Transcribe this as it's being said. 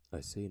I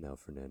say now,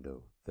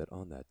 Fernando, that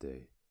on that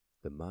day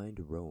the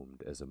mind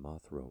roamed as a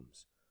moth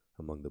roams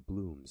among the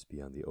blooms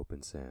beyond the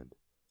open sand,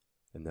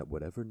 and that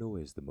whatever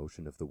noise the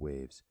motion of the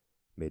waves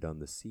made on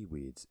the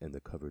seaweeds and the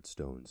covered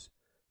stones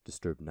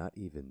disturbed not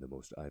even the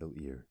most idle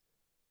ear.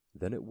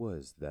 Then it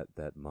was that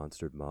that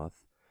monstered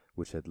moth,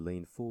 which had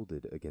lain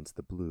folded against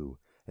the blue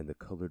and the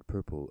colored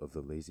purple of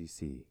the lazy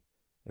sea,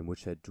 and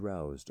which had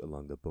drowsed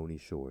along the bony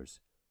shores,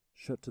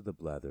 shut to the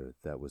blather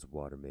that was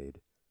water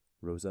made,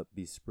 rose up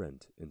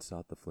besprent and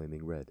sought the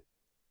flaming red,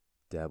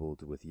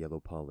 dabbled with yellow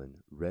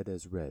pollen, red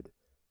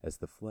as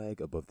the flag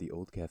above the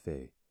old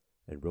cafe,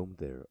 and roamed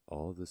there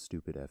all the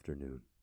stupid afternoon.